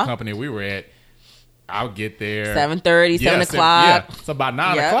other company we were at, I'll get there 7:30, 7 o'clock. Yeah. So about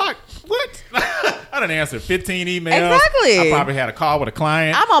 9 o'clock, what? I didn't answer 15 emails. Exactly. I probably had a call with a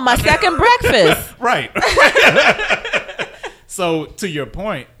client. I'm on my second breakfast. Right. So to your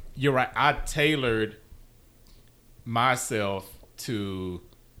point, you're right. I tailored myself to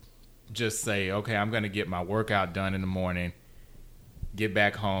just say, okay, I'm going to get my workout done in the morning, get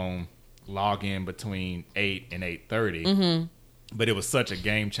back home, log in between 8 and 8:30. Mm-hmm. But it was such a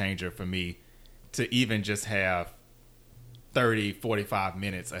game changer for me to even just have 30, 45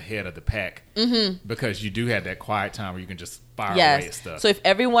 minutes ahead of the pack because you do have that quiet time where you can just fire away at stuff. So if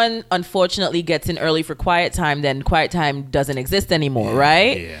everyone unfortunately gets in early for quiet time, then quiet time doesn't exist anymore,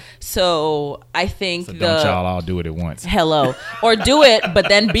 right? Yeah. So I think So don't y'all all do it at once. Hello. Or do it, but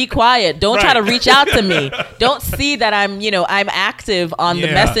then be quiet. Don't try to reach out to me. Don't see that I'm active on the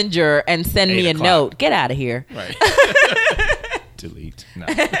messenger and send me a note. Get out of here. Right. Delete. No.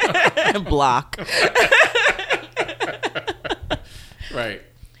 Block. Right.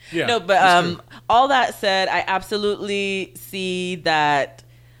 Yeah. No, but all that said, I absolutely see that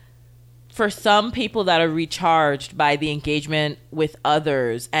for some people that are recharged by the engagement with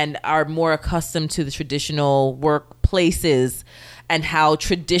others and are more accustomed to the traditional workplaces and how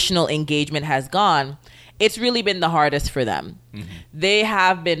traditional engagement has gone, it's really been the hardest for them. Mm-hmm. They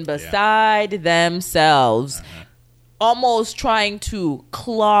have been beside themselves, almost trying to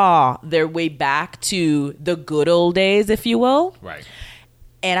claw their way back to the good old days, if you will. Right.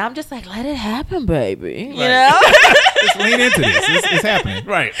 And I'm just like, let it happen, baby. You Right. know? Just lean into this. It's happening.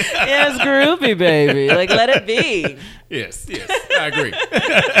 Right. Yeah, it's groovy, baby. Like, let it be. Yes. I agree.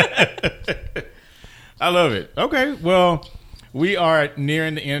 I love it. Okay. Well, we are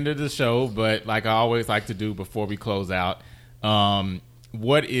nearing the end of the show, but like I always like to do before we close out,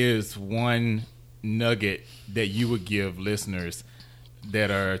 what is one nugget that you would give listeners that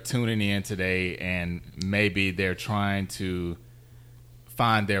are tuning in today and maybe they're trying to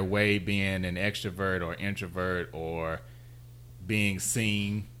find their way being an extrovert or introvert or being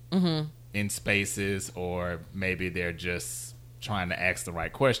seen in spaces, or maybe they're just trying to ask the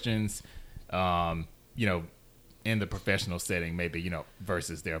right questions, in the professional setting, maybe,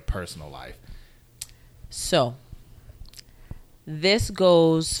 versus their personal life? So, this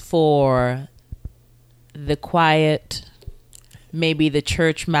goes for the quiet, maybe the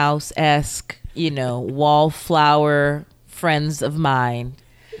church mouse-esque, wallflower friends of mine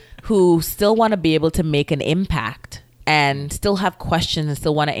who still want to be able to make an impact and still have questions and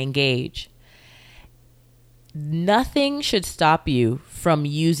still want to engage. Nothing should stop you from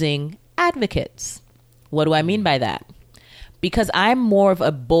using advocates. What do I mean by that? Because I'm more of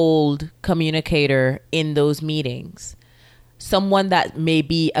a bold communicator in those meetings. Someone that may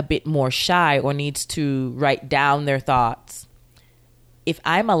be a bit more shy or needs to write down their thoughts. If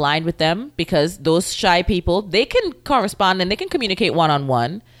I'm aligned with them, because those shy people, they can correspond and they can communicate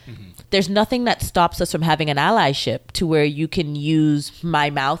one-on-one. Mm-hmm. There's nothing that stops us from having an allyship to where you can use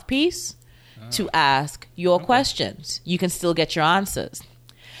my mouthpiece to ask your questions. You can still get your answers.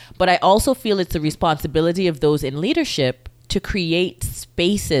 But I also feel it's the responsibility of those in leadership to create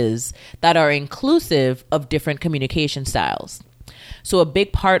spaces that are inclusive of different communication styles. So a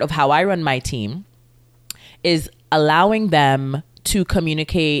big part of how I run my team is allowing them to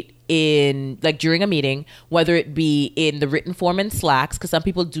communicate in, like, during a meeting, whether it be in the written form in Slacks, because some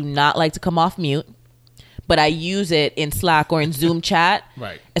people do not like to come off mute, but I use it in Slack or in Zoom chat,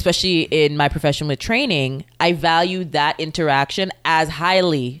 right? Especially in my profession with training. I value that interaction as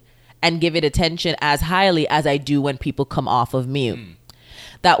highly and give it attention as highly as I do when people come off of mute.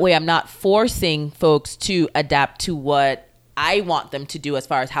 That way I'm not forcing folks to adapt to what I want them to do as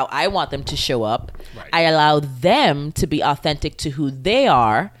far as how I want them to show up. Right. I allow them to be authentic to who they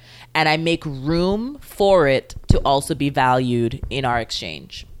are, and I make room for it to also be valued in our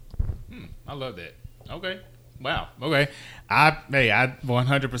exchange. I love that. Okay. Wow. Okay. I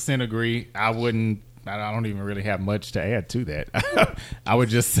 100% agree. I don't even really have much to add to that. I would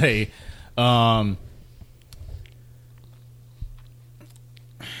just say,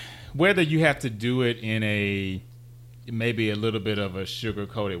 whether you have to do it in a maybe a little bit of a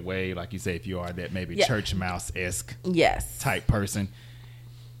sugar-coated way, like you say, if you are that maybe church mouse-esque type person,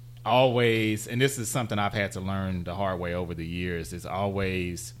 always, and this is something I've had to learn the hard way over the years, is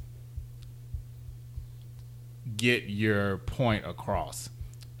always get your point across,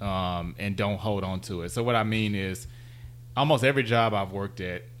 and don't hold on to it. So what I mean is, almost every job I've worked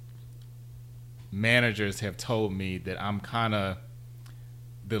at, managers have told me that I'm kind of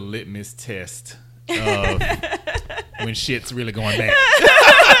the litmus test of when shit's really going bad.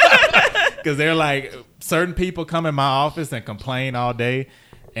 Because they're like, certain people come in my office and complain all day,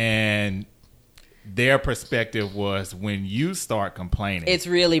 and their perspective was, when you start complaining, it's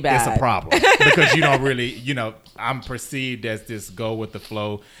really bad. It's a problem. Because you don't really, I'm perceived as this go with the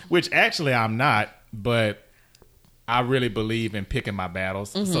flow, which actually I'm not, but I really believe in picking my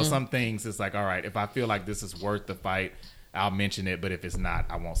battles. Mm-hmm. So some things, it's like, all right, if I feel like this is worth the fight, I'll mention it. But if it's not,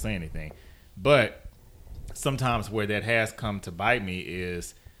 I won't say anything. But sometimes where that has come to bite me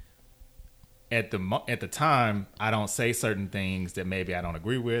is at the time, I don't say certain things that maybe I don't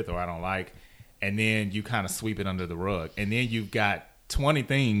agree with or I don't like. And then you kind of sweep it under the rug. And then you've got 20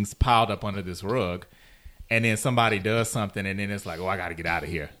 things piled up under this rug. And then somebody does something, and then it's like, oh, I got to get out of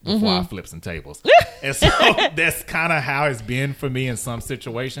here before I flip some tables. And so that's kind of how it's been for me in some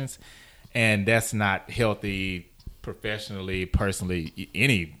situations. And that's not healthy professionally, personally,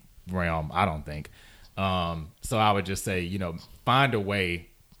 any realm, I don't think. So I would just say, find a way,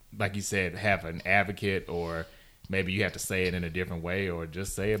 like you said, have an advocate, or maybe you have to say it in a different way, or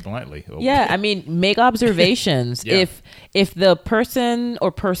just say it bluntly. Yeah, I mean, make observations. Yeah. If the person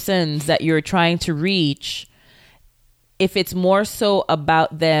or persons that you're trying to reach, if it's more so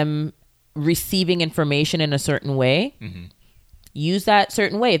about them receiving information in a certain way, use that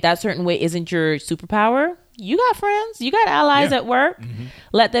certain way. If that certain way isn't your superpower, you got friends, you got allies at work.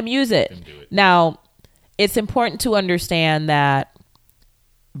 Let them use it. Now, it's important to understand that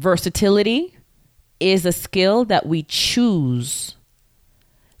versatility is a skill that we choose.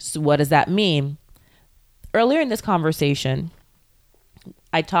 So what does that mean? Earlier in this conversation,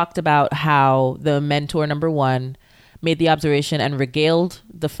 I talked about how the mentor number one made the observation and regaled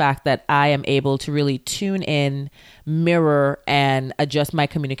the fact that I am able to really tune in, mirror, and adjust my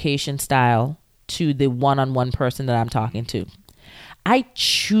communication style to the one-on-one person that I'm talking to. I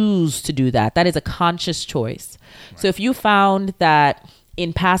choose to do that. That is a conscious choice. Right. So if you found that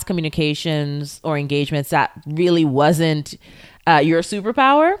in past communications or engagements that really wasn't your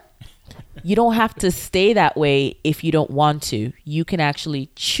superpower, you don't have to stay that way if you don't want to. You can actually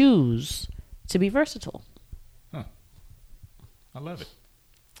choose to be versatile. I love it.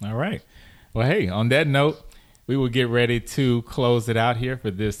 All right. Well, hey, on that note, we will get ready to close it out here for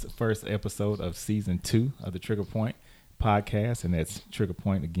this first episode of season 2 of the Trigger Point podcast. And that's Trigger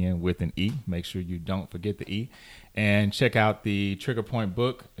Point again with an E. Make sure you don't forget the E. And check out the Trigger Point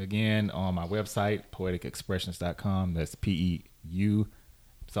book again on my website, poeticexpressions.com. That's PEAUXETIC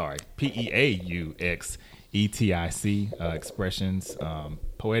expressions,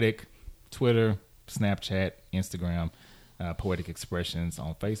 poetic, Twitter, Snapchat, Instagram. Poetic Expressions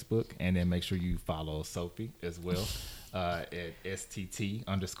on Facebook, and then make sure you follow Sophie as well at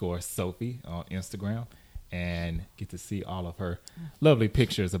STT_Sophie on Instagram, and get to see all of her lovely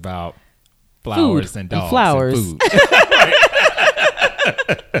pictures about flowers and dogs and food.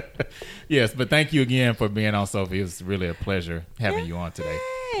 Yes, but thank you again for being on, Sophie. It was really a pleasure having you on today.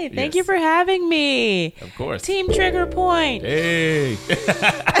 Hey, thank you for having me. Of course. Team Trigger Point. Hey.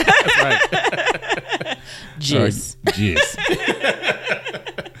 That's right. Jizz.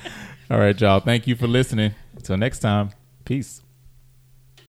 All right, y'all. Thank you for listening. Until next time. Peace.